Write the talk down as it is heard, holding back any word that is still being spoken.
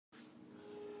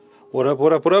What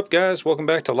up, guys? Welcome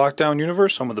back to Lockdown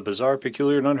Universe, home of the bizarre,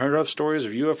 peculiar, and unheard of stories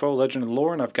of UFO legend and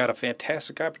lore, and I've got a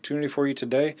fantastic opportunity for you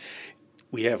today.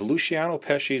 We have Luciano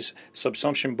Pesci's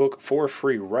Subsumption book for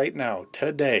free right now,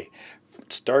 today.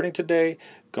 Starting today,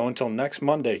 go until next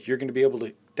Monday, you're going to be able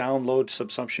to download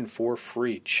Subsumption for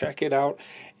free. Check it out.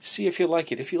 See if you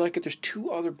like it. If you like it, there's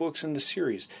 2 other books in the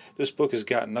series. This book has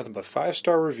gotten nothing but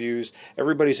 5-star reviews.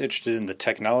 Everybody's interested in the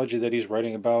technology that he's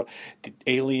writing about, the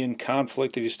alien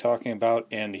conflict that he's talking about,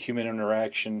 and the human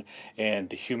interaction and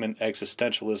the human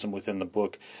existentialism within the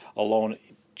book alone.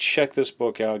 Check this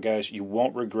book out, guys. You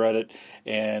won't regret it.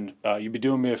 And you'd be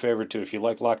doing me a favor, too. If you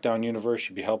like Lockdown Universe,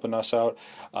 you'd be helping us out.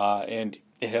 And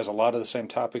it has a lot of the same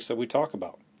topics that we talk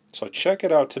about. So check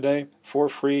it out today for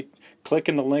free. Click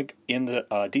in the link in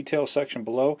the details section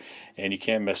below, and you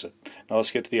can't miss it. Now let's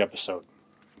get to the episode.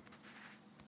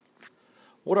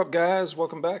 What up, guys?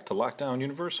 Welcome back to Lockdown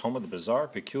Universe, home of the bizarre,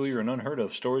 peculiar, and unheard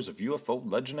of stories of UFO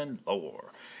legend and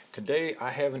lore. Today,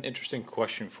 I have an interesting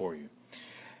question for you.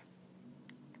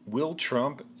 Will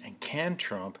Trump and can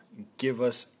Trump give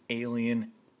us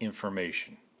alien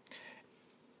information?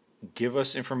 Give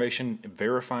us information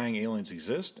verifying aliens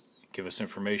exist. Give us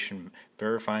information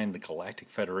verifying the Galactic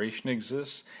Federation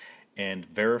exists, and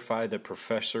verify that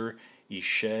Professor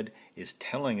Ished is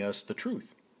telling us the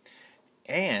truth.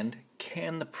 And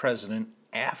can the president,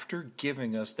 after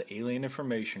giving us the alien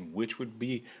information, which would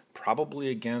be probably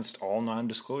against all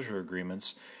non-disclosure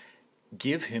agreements,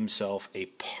 give himself a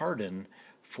pardon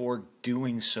for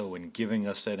doing so and giving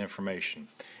us that information?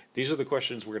 These are the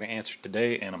questions we're going to answer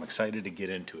today, and I'm excited to get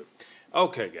into it.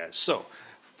 Okay, guys, so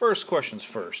first questions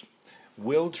first.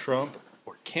 Will Trump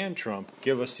or can Trump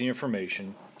give us the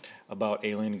information about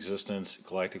alien existence,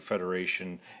 Galactic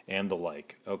Federation, and the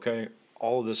like? Okay,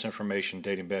 all of this information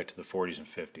dating back to the 40s and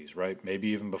 50s, right? Maybe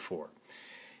even before.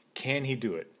 Can he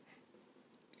do it?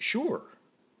 Sure,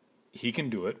 he can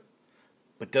do it,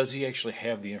 but does he actually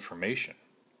have the information?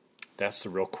 That's the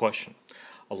real question.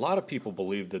 A lot of people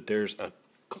believe that there's a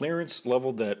clearance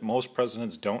level that most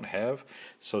presidents don't have,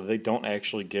 so they don't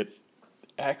actually get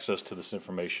access to this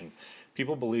information.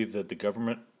 People believe that the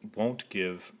government won't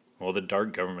give, well, the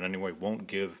dark government anyway, won't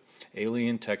give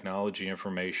alien technology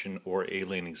information or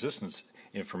alien existence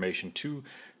information to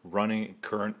running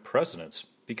current presidents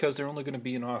because they're only going to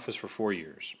be in office for 4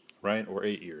 years, right, or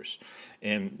 8 years,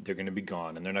 and they're going to be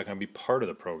gone, and they're not going to be part of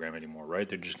the program anymore, right?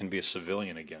 They're just going to be a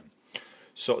civilian again.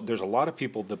 So there's a lot of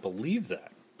people that believe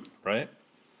that, right?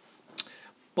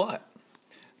 But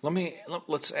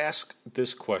let's ask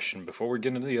this question before we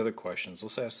get into the other questions.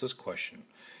 Let's ask this question: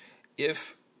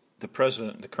 if the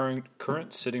president, the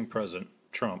current sitting president,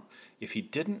 Trump, if he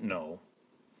didn't know,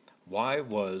 why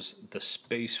was the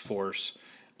Space Force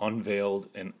unveiled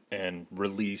and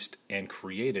released and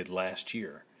created last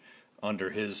year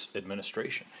under his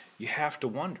administration? You have to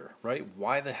wonder, right?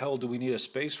 Why the hell do we need a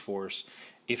Space Force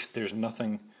if there's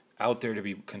nothing out there to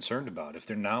be concerned about, if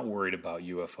they're not worried about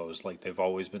UFOs like they've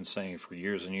always been saying for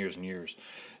years and years and years?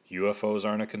 UFOs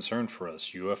aren't a concern for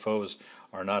us. UFOs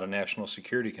are not a national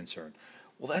security concern.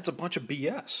 Well, that's a bunch of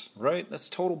BS, right? That's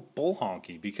total bull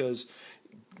honky, because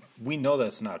we know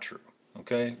that's not true,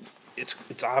 okay?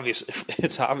 It's obvious.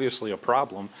 It's obviously a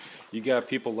problem. You got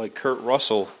people like Kurt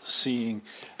Russell seeing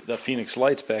the Phoenix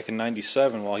Lights back in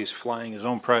 '97 while he's flying his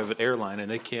own private airline, and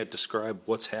they can't describe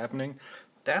what's happening.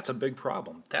 That's a big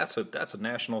problem. That's a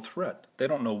national threat. They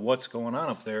don't know what's going on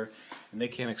up there, and they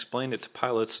can't explain it to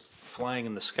pilots flying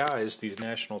in the skies. These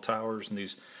national towers and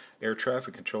these air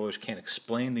traffic controllers can't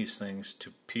explain these things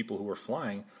to people who are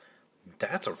flying.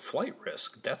 That's a flight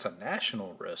risk. That's a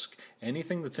national risk.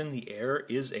 Anything that's in the air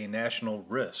is a national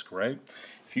risk, right?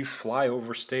 If you fly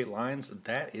over state lines,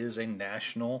 that is a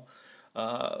national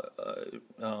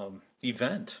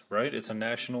event, right? It's a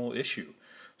national issue.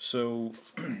 So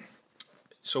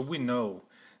we know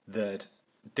that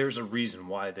there's a reason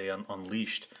why they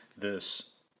unleashed this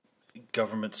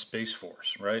government Space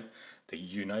Force, right? The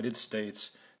United States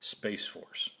Space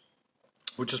Force,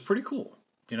 which is pretty cool.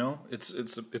 You know, it's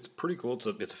pretty cool. It's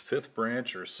a 5th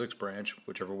branch or a 6th branch,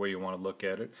 whichever way you want to look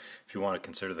at it. If you want to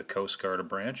consider the Coast Guard a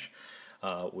branch,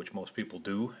 which most people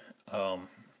do.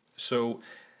 So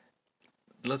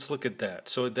let's look at that.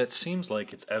 So that seems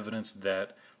like it's evidence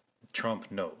that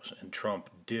Trump knows, and Trump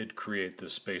did create the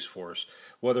Space Force,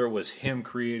 whether it was him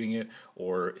creating it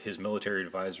or his military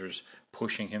advisors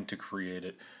pushing him to create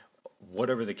it.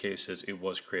 Whatever the case is, it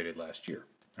was created last year.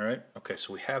 All right? Okay,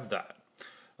 so we have that.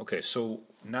 Okay, so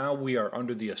now we are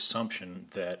under the assumption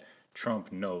that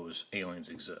Trump knows aliens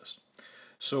exist.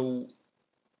 So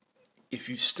if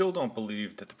you still don't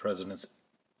believe that the president's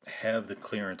have the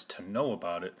clearance to know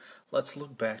about it, let's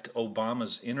look back to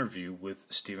Obama's interview with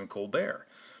Stephen Colbert.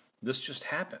 This just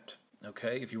happened,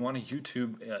 okay? If you want to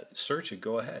YouTube search it,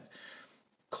 go ahead.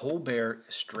 Colbert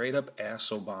straight up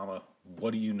asks Obama,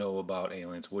 what do you know about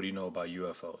aliens? What do you know about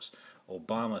UFOs?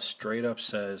 Obama straight up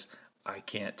says, I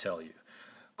can't tell you.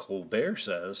 Colbert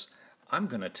says, I'm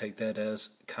going to take that as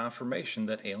confirmation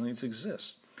that aliens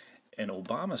exist. And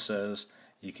Obama says,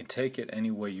 you can take it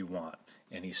any way you want.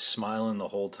 And he's smiling the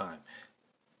whole time.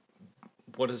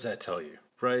 What does that tell you,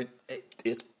 right?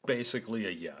 It's basically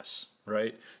a yes,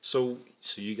 right? So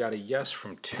you got a yes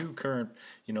from two current,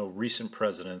 recent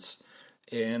presidents.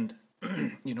 And,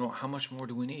 how much more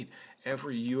do we need?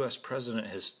 Every U.S. president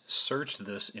has searched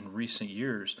this in recent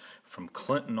years, from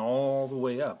Clinton all the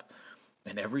way up.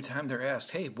 And every time they're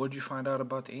asked, hey, what did you find out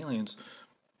about the aliens?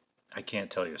 I can't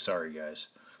tell you. Sorry, guys.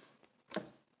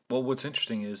 Well, what's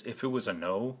interesting is if it was a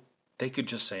no, they could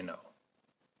just say no,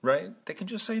 right? They can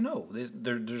just say no.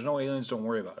 There's no aliens, don't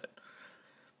worry about it.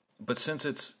 But since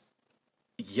it's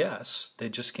yes, they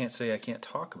just can't say I can't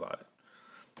talk about it.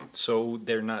 So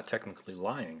they're not technically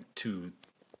lying to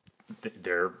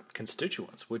their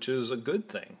constituents, which is a good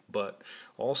thing. But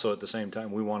also at the same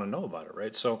time, we want to know about it,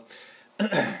 right? So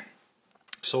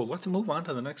let's move on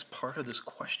to the next part of this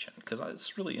question, because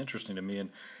it's really interesting to me.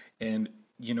 And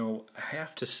I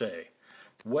have to say,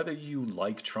 whether you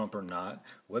like Trump or not,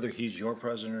 whether he's your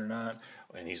president or not,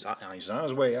 and he's on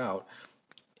his way out,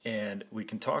 and we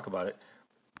can talk about it,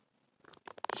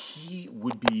 he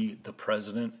would be the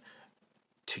president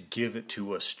to give it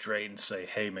to us straight and say,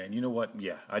 hey, man, you know what?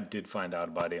 Yeah, I did find out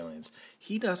about aliens.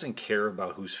 He doesn't care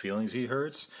about whose feelings he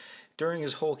hurts. During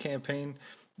his whole campaign,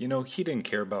 he didn't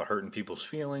care about hurting people's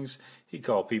feelings. He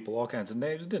called people all kinds of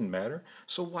names. It didn't matter.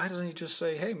 So why doesn't he just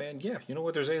say, hey, man, yeah, you know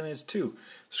what? There's aliens too.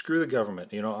 Screw the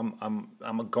government.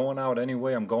 I'm going out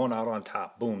anyway. I'm going out on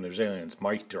top. Boom, there's aliens.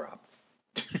 Mic drop.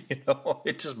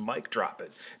 It's just mic drop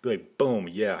it. Be like, boom,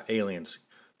 yeah, aliens.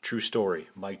 True story.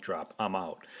 Mic drop. I'm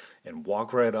out. And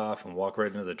walk right off and walk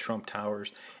right into the Trump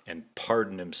Towers and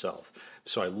pardon himself.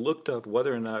 So I looked up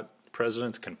whether or not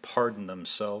presidents can pardon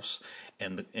themselves,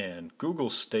 and Google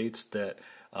states that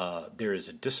there is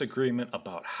a disagreement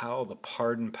about how the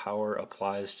pardon power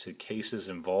applies to cases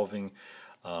involving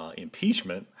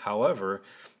impeachment. However,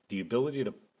 the ability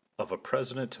of a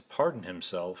president to pardon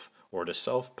himself or to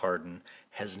self-pardon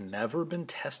has never been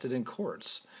tested in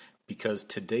courts, because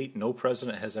to date, no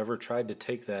president has ever tried to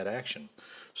take that action.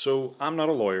 So I'm not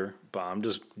a lawyer, but I'm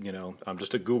just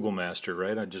a Google master,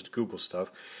 right? I just Google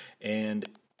stuff, and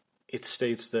it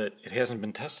states that it hasn't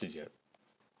been tested yet.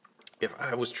 If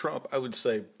I was Trump, I would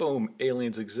say, boom,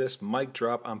 aliens exist, mic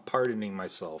drop, I'm pardoning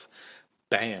myself.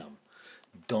 Bam,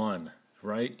 done,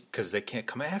 right? Because they can't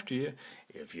come after you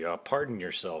if you pardon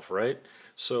yourself, right?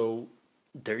 So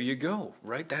there you go,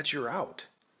 right? That's your out.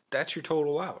 That's your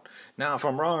total out. Now, if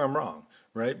I'm wrong, I'm wrong,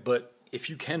 right? But if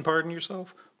you can pardon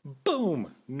yourself,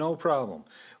 boom, no problem.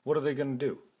 What are they going to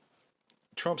do?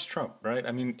 Trump's Trump, right?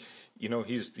 I mean,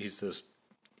 he's this,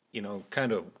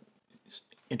 kind of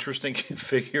interesting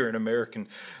figure in American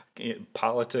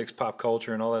politics, pop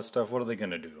culture, and all that stuff. What are they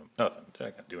going to do to him? Nothing. They're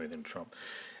not going to do anything to Trump.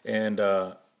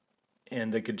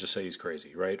 And they could just say he's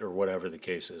crazy, right? Or whatever the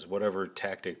case is, whatever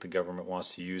tactic the government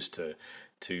wants to use to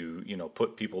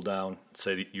put people down,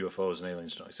 say that UFOs and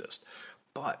aliens don't exist.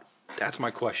 But that's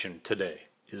my question today,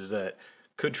 is that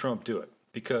could Trump do it?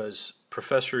 Because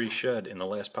Professor Eshed, in the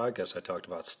last podcast I talked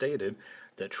about, stated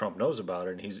that Trump knows about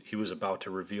it, and he was about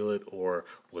to reveal it, or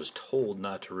was told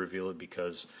not to reveal it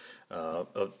because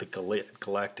of the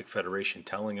Galactic Federation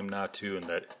telling him not to, and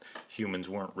that humans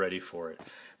weren't ready for it.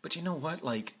 But you know what?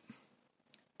 Like,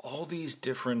 all these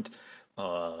different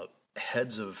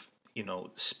heads of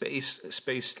space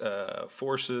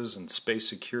forces and space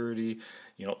security,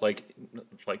 like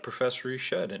Professor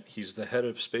Eshed, and he's the head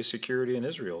of space security in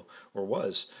Israel, or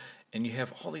was. And you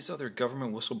have all these other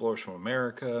government whistleblowers from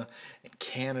America and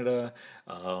Canada.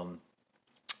 You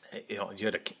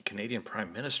had a Canadian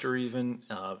prime minister even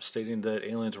stating that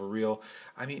aliens were real.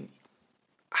 I mean,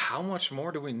 how much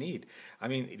more do we need? I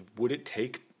mean, would it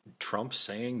take Trump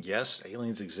saying, yes,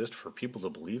 aliens exist for people to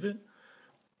believe it?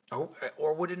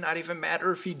 Or would it not even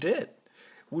matter if he did?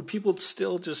 Would people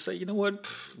still just say, you know what,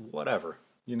 whatever.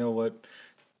 You know what,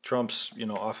 Trump's,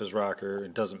 off his rocker,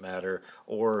 it doesn't matter.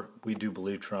 Or we do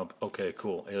believe Trump, okay,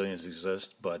 cool, aliens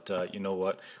exist, but you know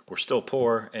what, we're still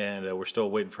poor and we're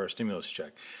still waiting for our stimulus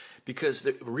check. Because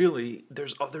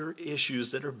there's other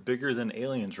issues that are bigger than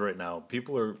aliens right now.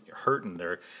 People are hurting.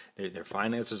 Their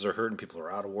finances are hurting. People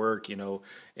are out of work,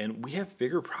 and we have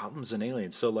bigger problems than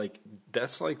aliens. So,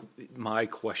 that's my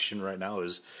question right now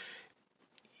is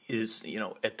is,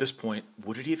 at this point,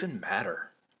 would it even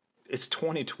matter? It's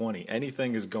 2020.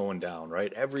 Anything is going down,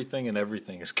 right? Everything and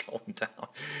everything is going down.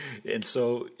 And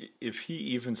so if he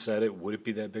even said it, would it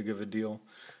be that big of a deal?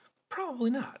 Probably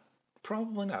not.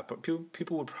 Probably not. But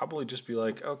people would probably just be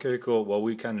like, okay, cool. Well,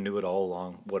 we kind of knew it all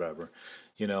along, whatever,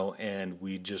 and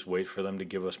we just wait for them to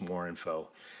give us more info.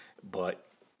 But,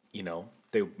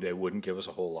 they wouldn't give us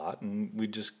a whole lot, and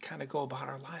we'd just kind of go about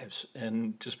our lives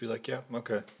and just be like, yeah,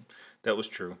 okay, that was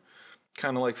true.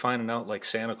 Kind of like finding out like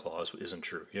Santa Claus isn't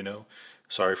true,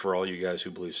 Sorry for all you guys who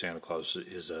believe Santa Claus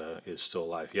is still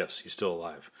alive. Yes, he's still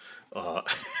alive. Uh,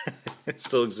 it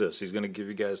still exists. He's going to give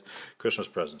you guys Christmas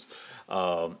presents.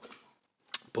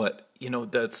 But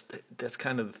that's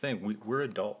kind of the thing. We're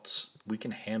adults. We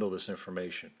can handle this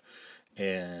information,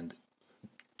 and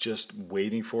just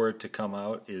waiting for it to come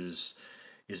out is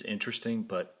interesting.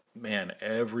 But man,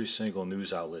 every single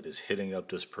news outlet is hitting up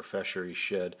this Professor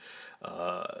Shed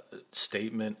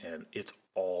statement, and it's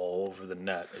all over the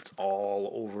net. It's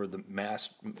all over the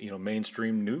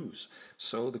mainstream news.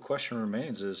 So the question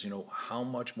remains is, how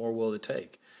much more will it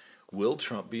take? Will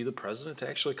Trump be the president to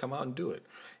actually come out and do it?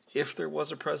 If there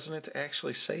was a president to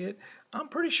actually say it, I'm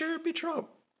pretty sure it'd be Trump.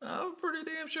 I'm pretty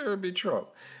damn sure it'd be Trump.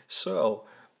 So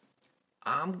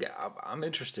I'm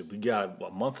interested. We got a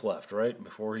month left, right,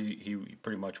 before he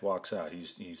pretty much walks out.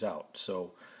 He's out.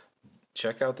 So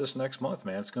check out this next month,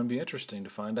 man. It's going to be interesting to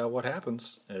find out what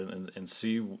happens and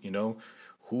see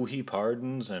who he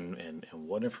pardons and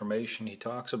what information he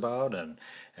talks about. And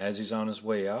as he's on his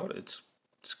way out, it's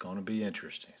going to be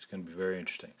interesting. It's going to be very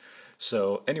interesting.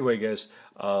 So anyway, guys,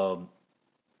 I'm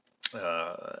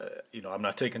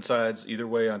not taking sides either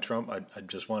way on Trump. I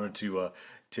just wanted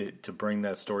to bring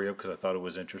that story up because I thought it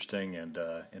was interesting and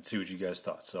see what you guys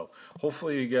thought. So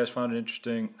hopefully you guys found it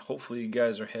interesting. Hopefully you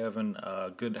guys are having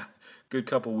a good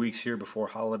couple weeks here before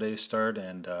holidays start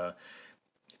and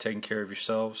taking care of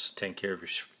yourselves, taking care of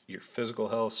your physical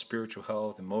health, spiritual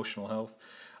health, emotional health.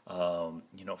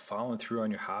 Following through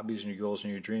on your hobbies and your goals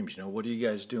and your dreams. What are you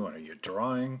guys doing? Are you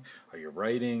drawing? Are you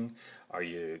writing? Are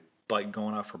you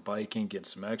going out for biking, getting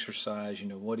some exercise?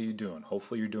 What are you doing?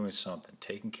 Hopefully you're doing something,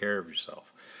 taking care of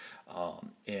yourself.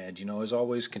 And as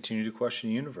always, continue to question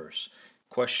the universe.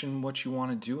 Question what you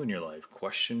want to do in your life.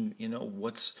 Question,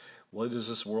 what is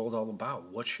this world all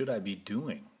about? What should I be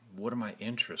doing? What are my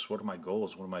interests? What are my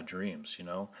goals? What are my dreams?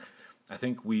 I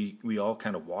think we all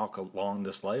kind of walk along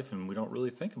this life and we don't really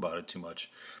think about it too much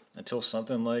until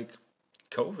something like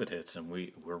COVID hits and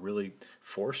we're really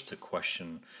forced to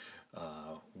question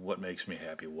what makes me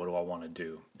happy, what do I want to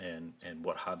do, and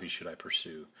what hobbies should I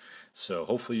pursue. So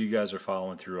hopefully you guys are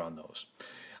following through on those.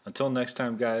 Until next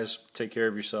time, guys, take care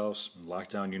of yourselves.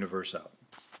 Lockdown Universe out.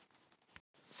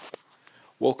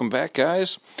 Welcome back,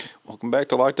 guys. Welcome back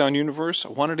to Lockdown Universe. I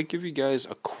wanted to give you guys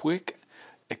a quick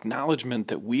acknowledgement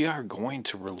that we are going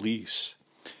to release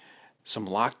some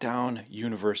Lockdown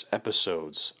Universe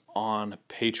episodes on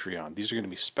Patreon. These are going to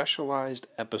be specialized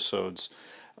episodes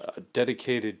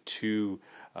dedicated to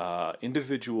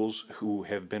individuals who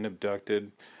have been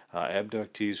abducted,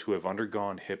 abductees who have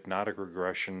undergone hypnotic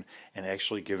regression, and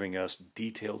actually giving us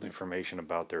detailed information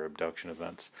about their abduction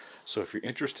events. So if you're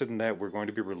interested in that, we're going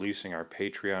to be releasing our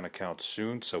Patreon account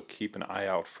soon, so keep an eye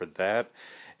out for that.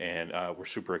 And we're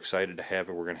super excited to have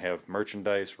it. We're going to have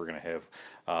merchandise. We're going to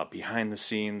have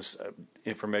behind-the-scenes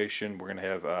information. We're going to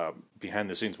have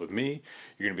behind-the-scenes with me.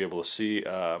 You're going to be able to see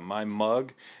my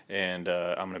mug, and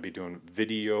I'm going to be doing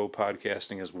video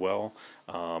podcasting as well.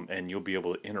 And you'll be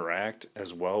able to interact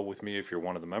as well with me if you're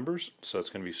one of the members. So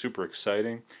it's going to be super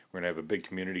exciting. We're going to have a big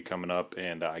community coming up,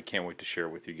 and I can't wait to share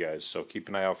it with you guys. So keep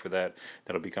an eye out for that.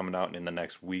 That'll be coming out in the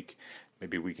next week,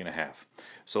 maybe a week and a half.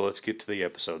 So let's get to the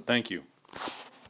episode. Thank you.